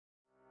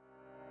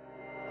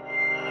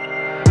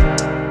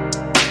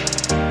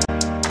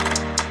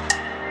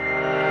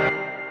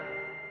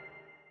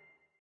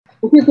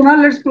Okay,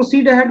 Kunal, let's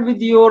proceed ahead with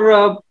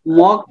your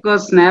mock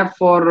snap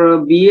for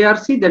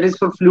BARC, that is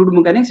for fluid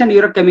mechanics, and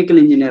you're a chemical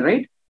engineer,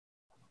 right?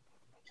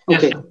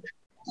 Okay. Yes, sir.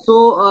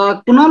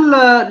 So,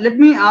 Kunal, let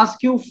me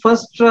ask you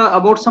first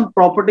about some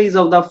properties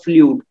of the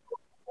fluid.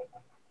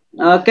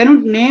 Can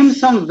you name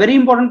some very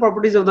important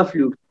properties of the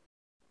fluid?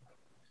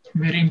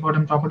 Very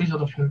important properties of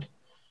the fluid.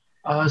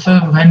 So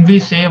when we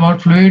say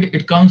about fluid,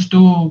 it comes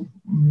to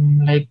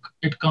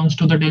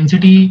the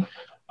density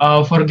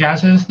for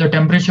gases, the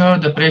temperature,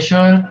 the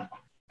pressure,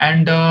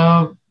 and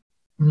the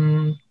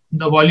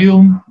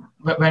volume.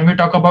 When we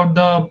talk about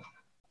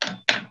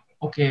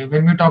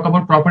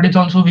properties,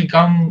 also we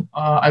come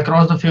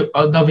across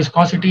the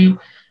viscosity,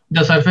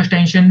 the surface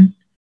tension,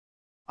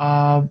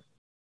 and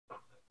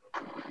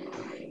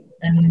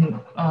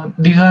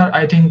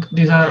I think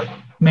these are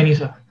many,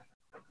 sir.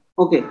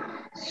 Okay.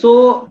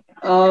 So,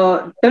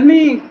 tell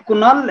me,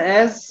 Kunal,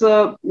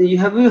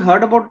 have you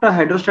heard about the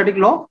hydrostatic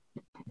law?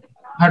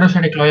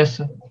 Hydrostatic law, yes,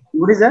 sir.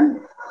 What is that?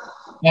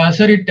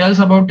 Sir, it tells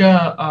about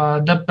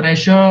the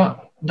pressure,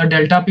 the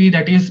delta P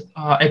that is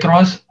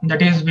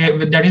that is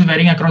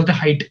varying across the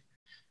height.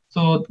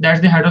 So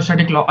that's the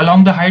hydrostatic law.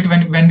 Along the height,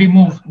 when we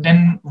move,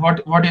 then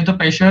what is the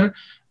pressure?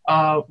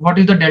 What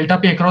is the delta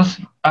P across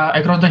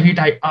the heat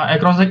height,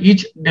 across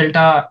each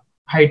delta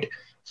height?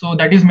 So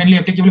that is mainly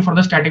applicable for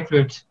the static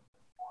fluids.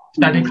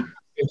 Static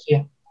fluids,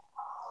 yeah.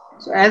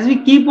 So as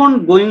we keep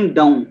on going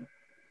down,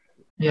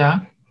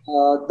 yeah,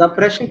 the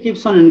pressure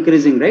keeps on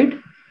increasing, right?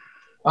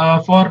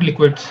 For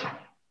liquids.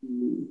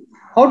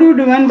 How do you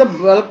define the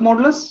bulk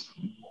modulus?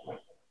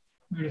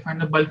 We define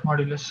the bulk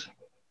modulus.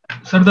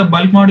 Sir, the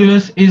bulk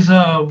modulus is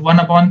 1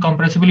 upon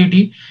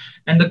compressibility,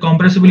 and the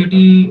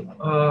compressibility,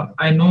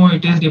 I know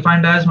it is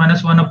defined as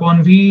minus 1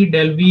 upon V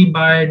del V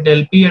by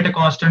del P at a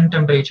constant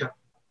temperature.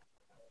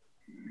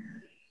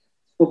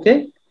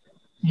 Okay.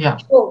 Yeah.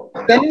 So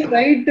can you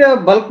write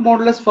bulk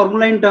modulus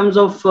formula in terms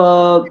of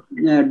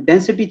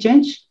density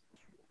change?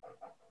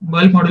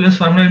 Bulk modulus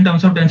formula in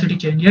terms of density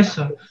change, yes,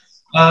 sir.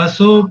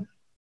 So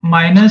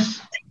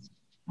minus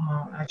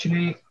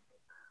actually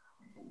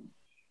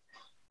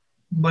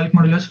bulk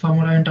modulus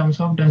formula in terms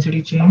of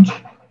density change.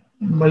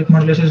 Bulk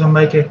modulus is 1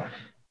 by K.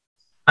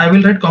 I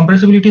will write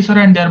compressibility, sir,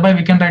 and thereby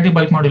we can write the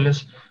bulk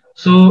modulus.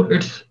 So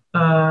it's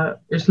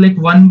like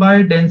 1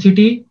 by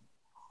density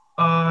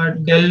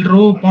del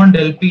rho upon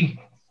del P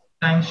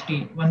times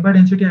T. 1 by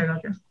density aega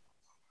kya?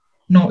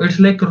 No, it's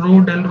like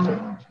rho del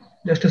rho.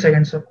 Just a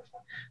second, sir.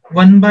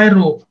 1 by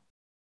rho.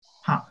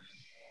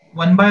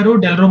 1 by rho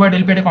del rho by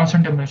del P at a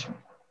constant temperature.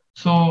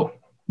 So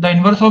the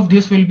inverse of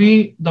this will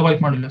be the bulk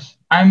modulus.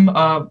 I'm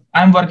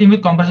working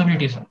with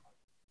compressibility, sir.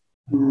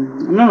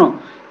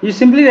 No. You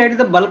simply write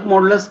the bulk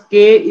modulus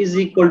K is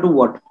equal to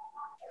what?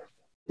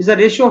 It's a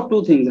ratio of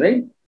two things,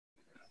 right?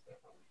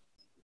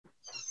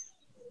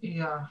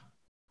 Yeah.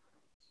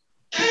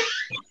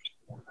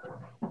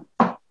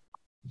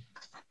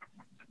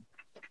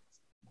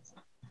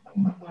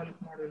 Bulk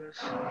modulus.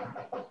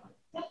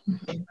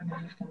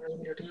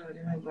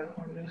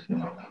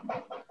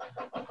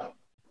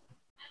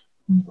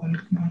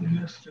 Bulk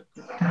modulus.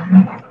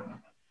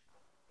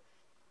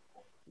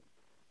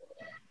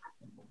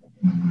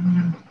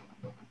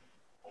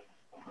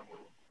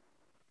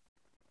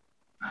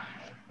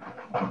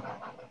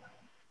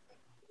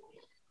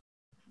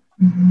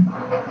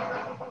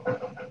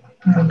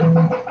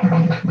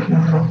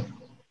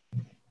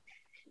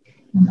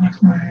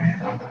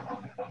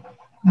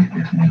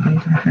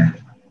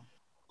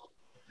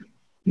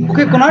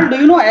 Okay, Kunal, do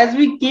you know as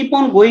we keep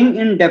on going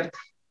in depth,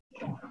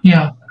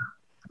 yeah,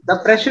 the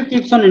pressure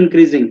keeps on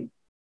increasing?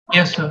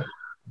 Yes, sir.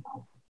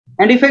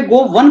 And if I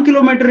go 1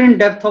 kilometer in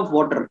depth of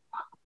water,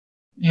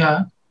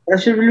 yeah,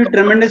 pressure will be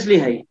tremendously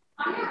high.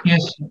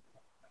 Yes, sir.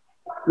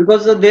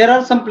 Because there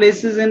are some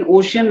places in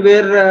ocean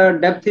where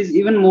depth is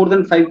even more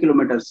than 5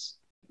 kilometers.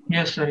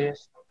 Yes, sir.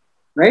 Yes.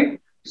 Right?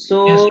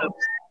 So, yes, sir.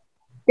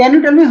 Can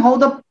you tell me how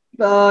the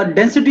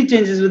density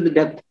changes with the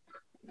depth?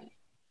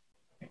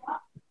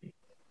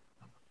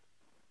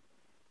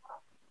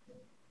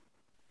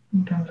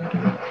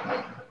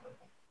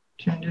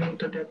 Changes with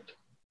the depth.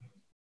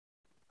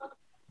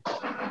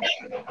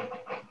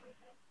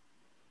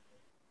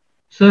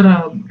 Sir,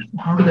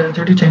 how do the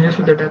density changes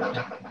with the depth?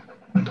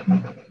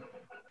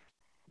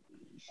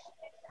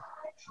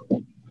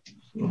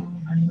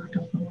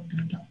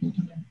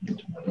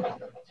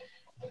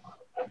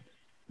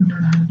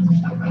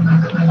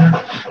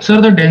 Sir,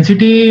 the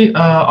density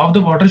of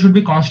the water should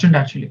be constant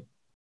actually.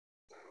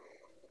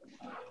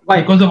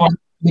 Why? Because the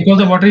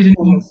water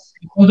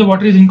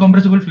is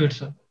incompressible fluid,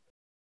 sir.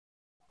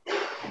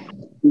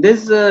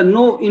 There's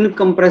no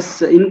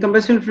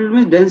incompressible fluid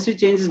means density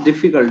change is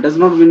difficult. Does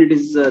not mean it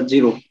is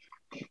zero.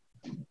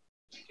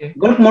 Okay.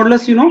 Bulk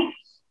modulus, you know,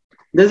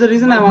 there's a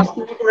reason I'm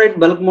asking you to write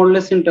bulk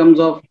modulus in terms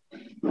of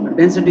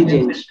density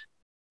change.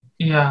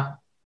 Yeah.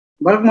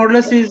 Bulk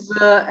modulus is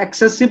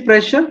excessive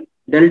pressure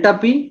delta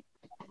P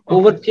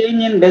over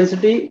change in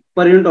density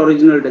per unit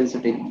original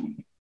density.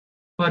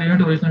 Per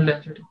unit original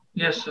density.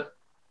 Yes, sir.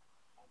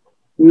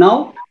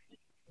 Now,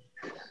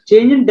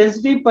 change in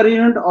density per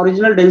unit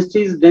original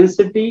density is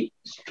density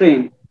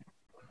strain.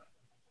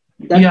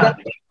 That Yeah.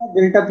 can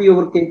be delta P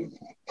over K.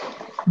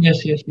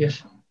 Yes, yes,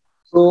 yes.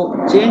 So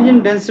change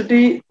in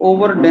density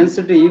over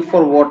density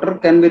for water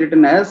can be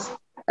written as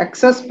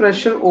excess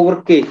pressure over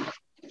K.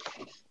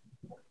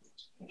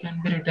 Can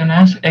be written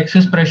as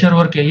excess pressure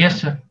over K.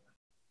 Yes, sir.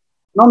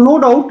 Now, no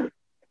doubt,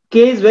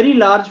 K is very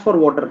large for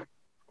water.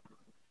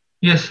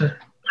 Yes, sir.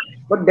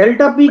 But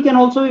delta P can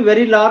also be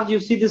very large. You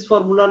see this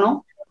formula now?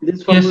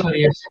 This formula.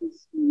 Yes, sir.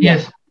 Yes.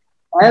 Yes.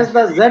 As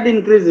the Z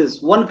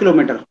increases 1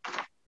 kilometer,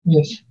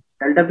 Yes.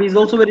 delta P is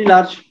also very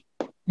large.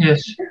 Yes.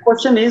 The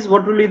question is,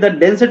 what will be the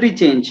density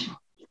change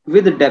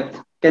with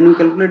depth? Can you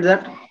calculate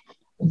that?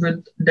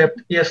 With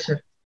depth, yes, sir.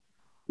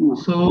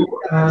 So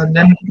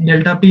then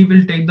delta P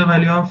will take the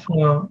value of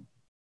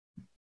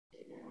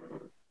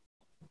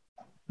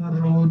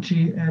rho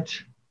GH.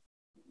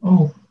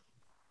 Oh,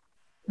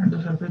 at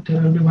the surface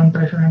there will be one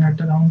pressure and at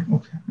the ground,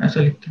 okay,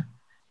 ऐसा लिखते हैं.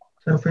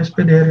 Surface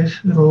पे there is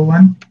rho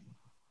 1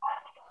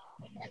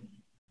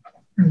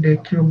 and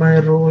dq by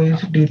rho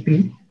is dp.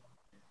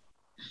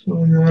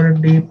 So your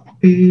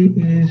dp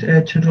is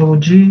h rho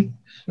g.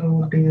 So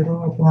d rho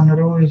upon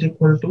rho is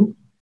equal to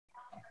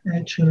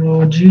h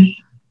rho g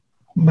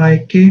by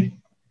k.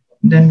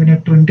 Then we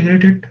need to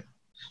integrate it.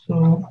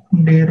 So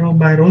d rho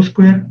by rho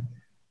square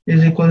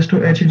is equals to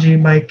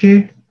hg by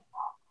k.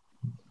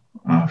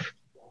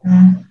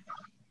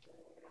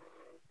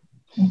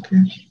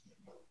 Okay,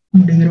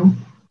 d rho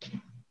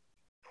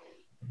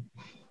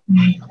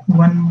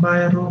 1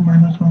 by rho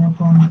minus 1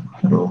 upon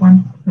rho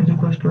 1 is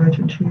equals to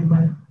hg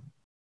by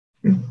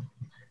k.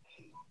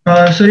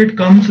 So it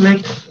comes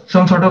like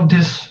some sort of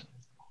this.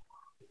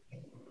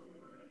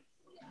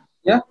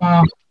 Yeah.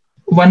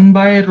 1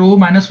 by rho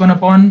minus 1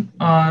 upon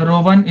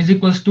rho 1 is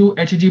equals to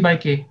hg by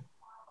k.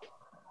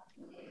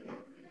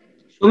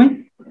 Show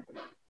me.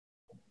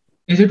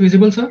 Is it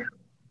visible, sir?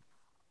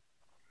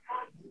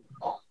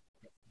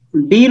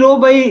 D rho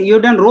by,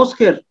 you've done rho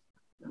square.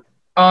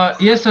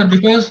 Yes, sir,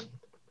 because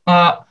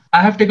I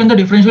have taken the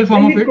differential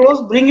form of it.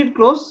 Bring it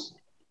close.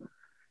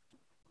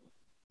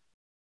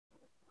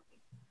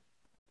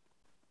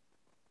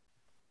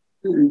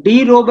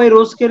 D rho by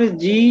rho square is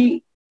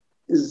G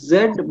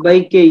Z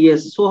by K.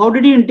 Yes. So how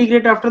did you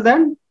integrate after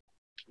that?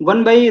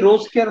 1 by rho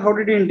square, how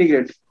did you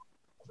integrate?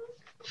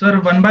 Sir,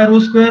 1 by rho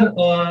square,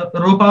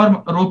 rho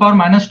power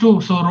minus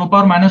 2. So rho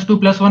power minus 2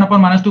 plus 1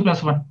 upon minus 2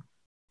 plus 1.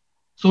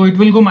 So it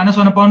will go minus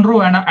 1 upon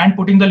rho and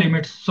putting the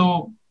limits.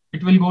 So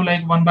it will go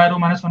like 1 by rho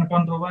minus 1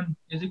 upon rho 1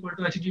 is equal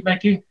to hg by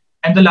k,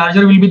 and the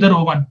larger will be the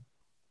rho 1.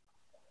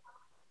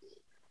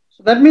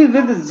 So that means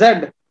with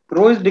Z,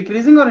 rho is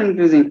decreasing or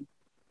increasing?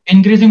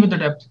 Increasing with the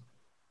depth.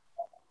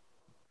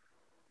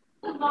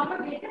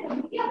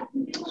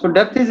 So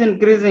depth is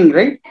increasing,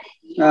 right?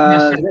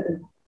 Yes,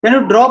 can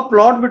you draw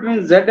plot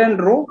between Z and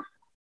rho?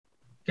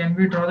 Can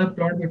we draw the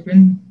plot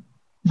between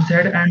Z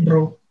and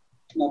rho?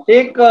 Now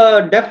take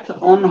depth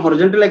on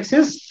horizontal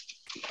axis.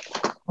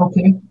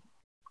 Okay.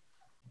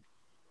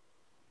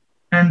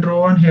 And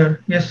rho on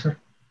here. Yes, sir.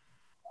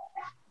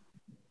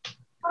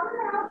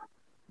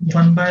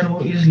 1 by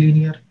rho is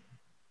linear.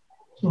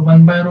 So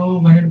 1 by rho,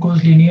 when it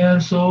goes linear,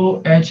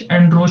 so h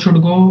and rho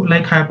should go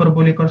like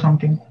hyperbolic or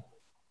something.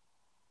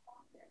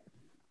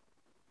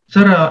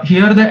 Sir,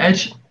 here the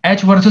h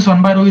versus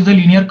 1 by rho is the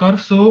linear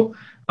curve. So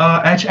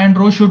h and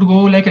rho should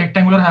go like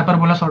rectangular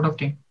hyperbola sort of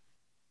thing.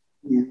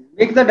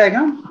 Make the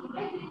diagram.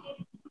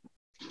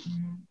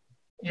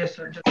 Yes,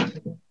 sir. Just a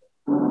second.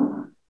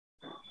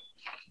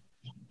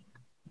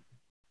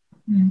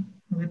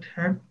 With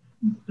head,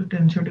 the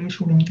density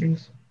should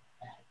increase.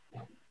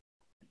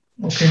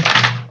 Okay.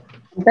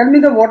 Tell me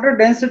the water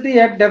density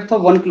at depth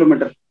of 1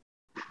 kilometer.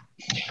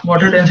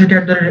 Water density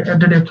at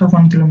the depth of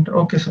 1 kilometer.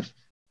 Okay, sir.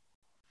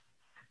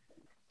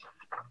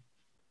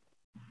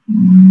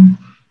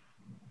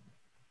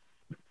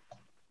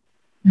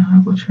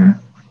 यहाँ कुछ है.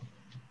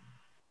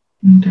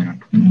 That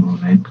will go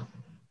like.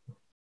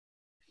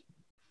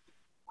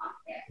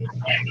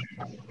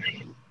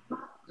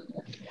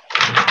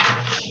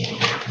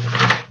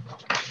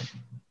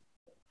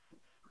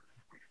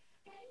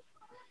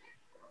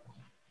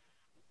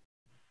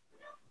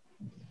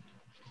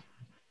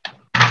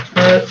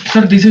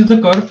 Sir, this is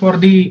the curve for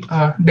the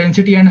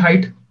density and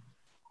height.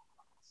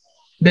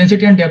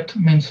 Density and depth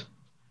means.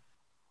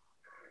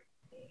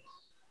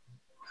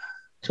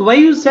 So why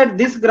you said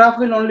this graph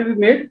will only be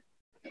made?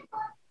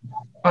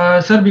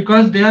 Sir,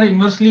 because they are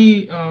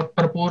inversely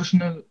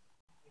proportional.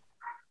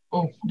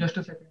 Oh, just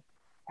a second.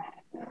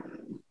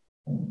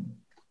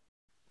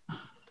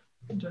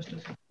 Just a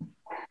second.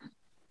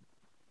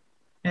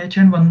 H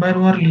and 1 by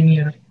rho are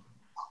linear.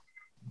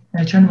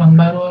 H and 1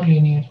 by rho are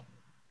linear.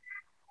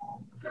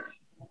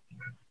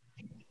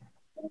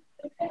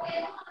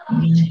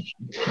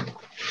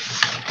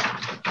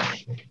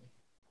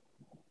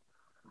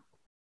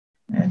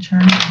 H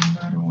and 1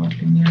 by rho are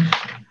linear.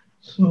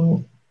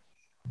 So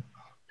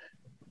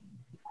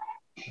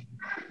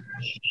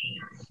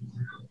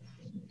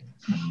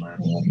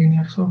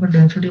linear. So the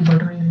density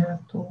बढ़ रही है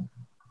तो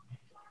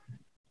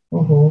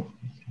ओहो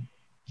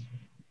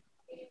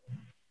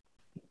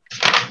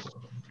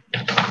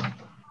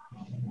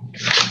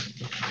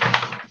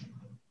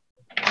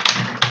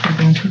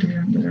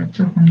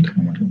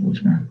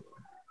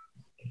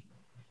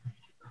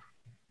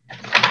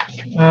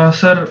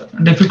Sir,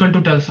 difficult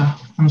to tell, sir.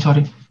 I'm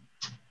sorry.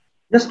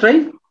 Just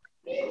try.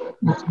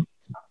 Okay.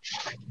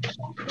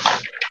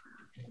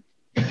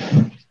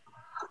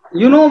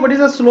 You know what is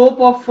the slope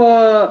of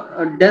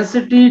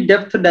density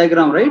depth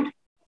diagram, right?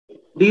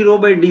 D rho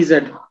by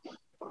dz.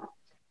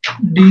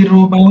 D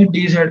rho by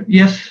dz.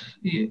 Yes.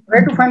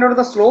 Try to find out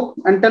the slope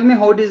and tell me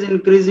how it is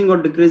increasing or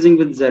decreasing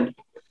with z.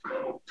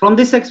 From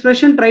this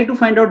expression, try to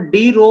find out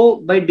d rho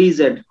by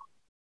dz.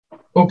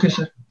 Okay,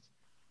 sir.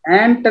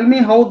 And tell me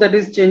how that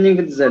is changing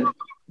with z.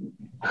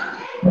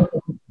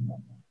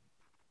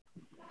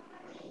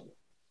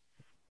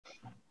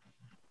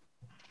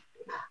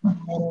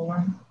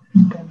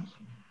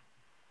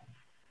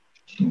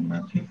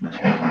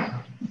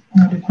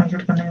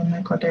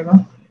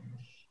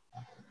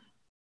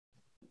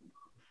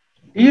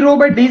 D rho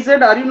by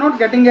dz, are you not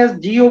getting as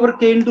g over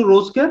k into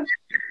rho square?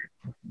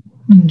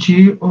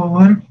 G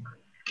over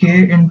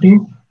k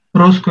into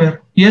rho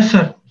square. Yes,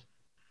 sir.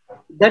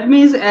 That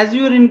means as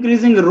you are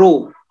increasing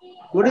rho,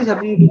 what is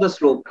happening to the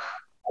slope?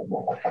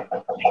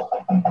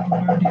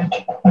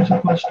 Is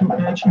equals to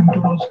h into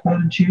rho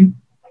square g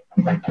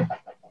by k.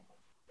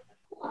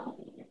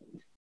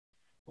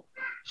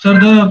 Sir,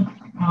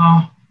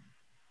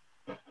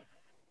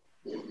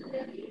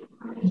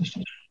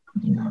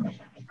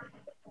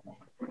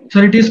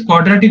 sir, it is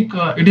quadratic.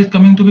 It is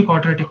coming to be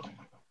quadratic.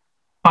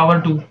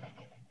 Power 2.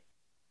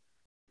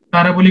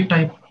 Parabolic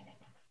type.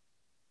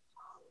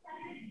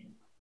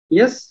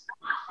 Yes.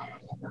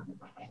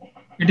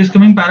 It is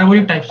coming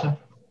parabolic type, sir.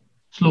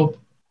 Slope.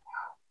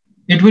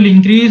 It will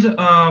increase.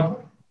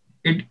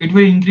 It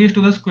will increase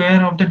to the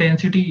square of the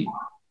density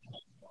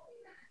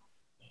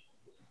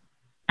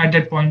at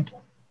that point.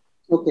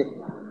 Okay.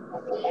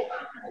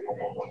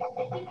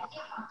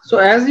 So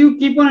as you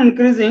keep on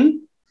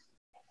increasing,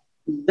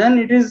 then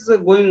it is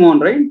going on,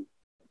 right?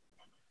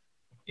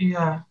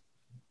 Yeah.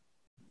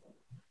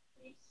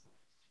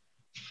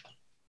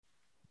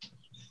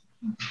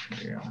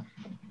 Yeah.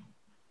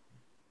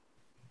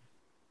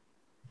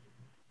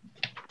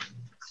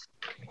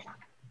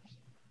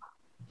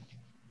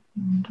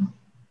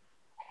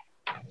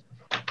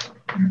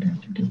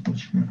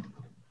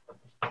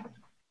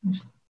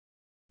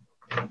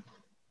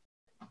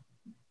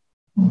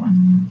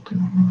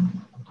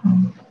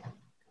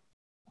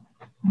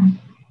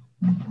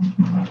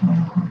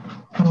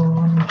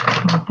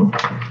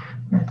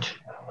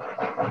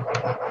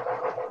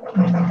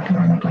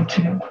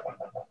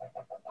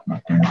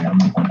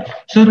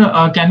 Sir,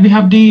 can we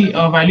have the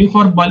value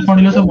for bulk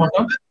modulus of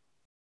water?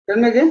 Tell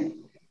me again.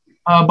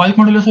 Bulk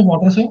modulus of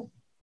water, sir.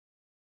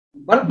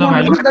 Bulk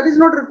modulus, that is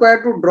not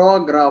required to draw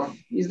a graph.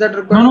 Is that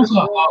required? No,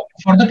 sir.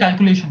 For the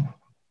calculation.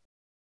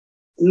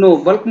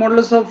 No, bulk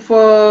modulus of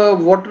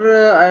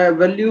water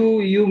value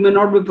you may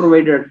not be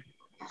provided.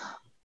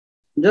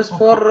 Just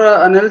for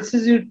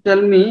analysis, you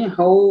tell me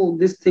how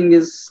this thing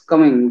is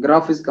coming,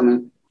 graph is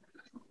coming.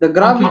 The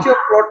graph which you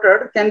have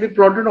plotted can be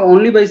plotted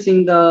only by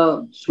seeing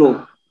the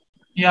slope.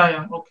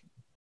 Yeah, okay.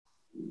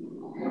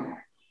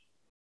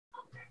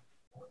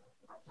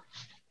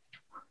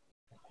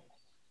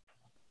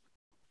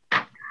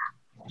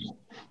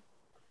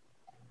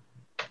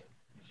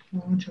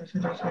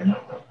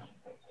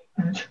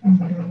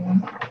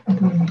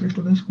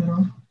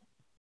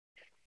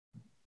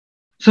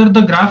 Sir,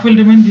 the graph will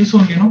remain this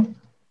only, no?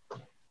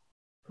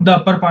 The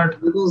upper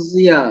part. Because,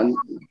 yeah.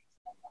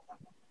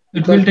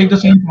 It will take the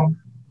same form.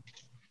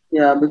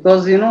 Yeah,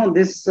 because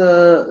this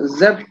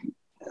z,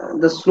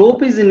 the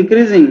slope is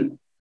increasing.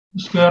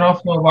 Square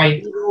of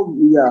y.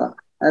 Yeah,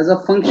 as a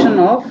function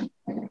of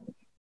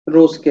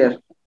rho square.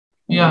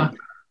 Yeah.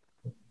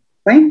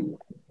 Fine?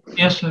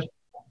 Yes, sir.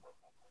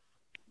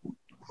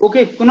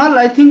 Okay, Kunal,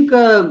 I think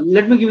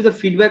let me give you the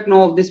feedback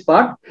now of this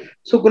part.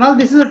 So, Kunal,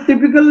 this is a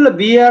typical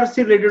BARC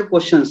related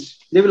questions.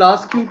 They will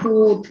ask you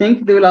to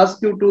think, they will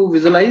ask you to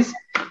visualize,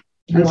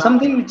 and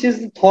something which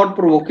is thought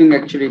provoking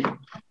actually,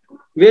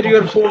 where you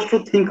are forced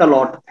to think a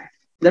lot.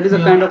 That is the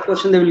kind of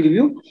question they will give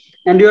you,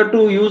 and you have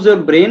to use your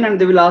brain, and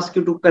they will ask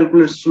you to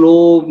calculate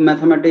slope,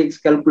 mathematics,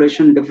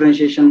 calculation,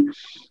 differentiation.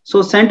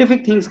 So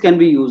scientific things can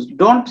be used.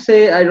 Don't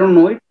say I don't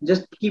know it.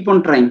 Just keep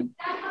on trying,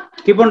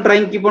 keep on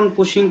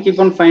pushing, keep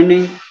on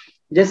finding.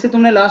 जैसे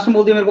तुमने last में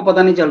बोल दिया मेरे को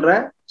पता नहीं चल रहा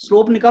है,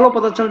 स्लोप निकालो,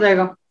 पता चल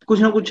जाएगा, कुछ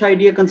ना कुछ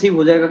आइडिया कंसीव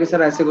हो जाएगा कि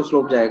सर ऐसे को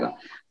स्लोप जाएगा.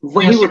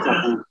 वही वो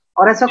चाहते हैं.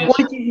 और ऐसा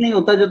कोई चीज नहीं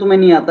होता जो तुम्हें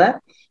नहीं आता है.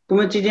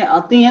 तुम्हें चीजें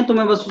आती हैं,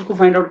 तुम्हें बस उसको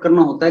फाइंड आउट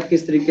करना होता है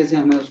किस तरीके से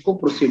हमें उसको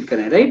प्रोसीड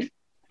करें. Right?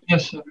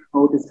 Yes, sir.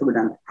 How it is to be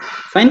done.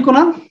 Fine,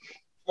 Kunal?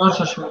 Yes,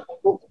 sir.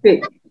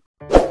 Okay.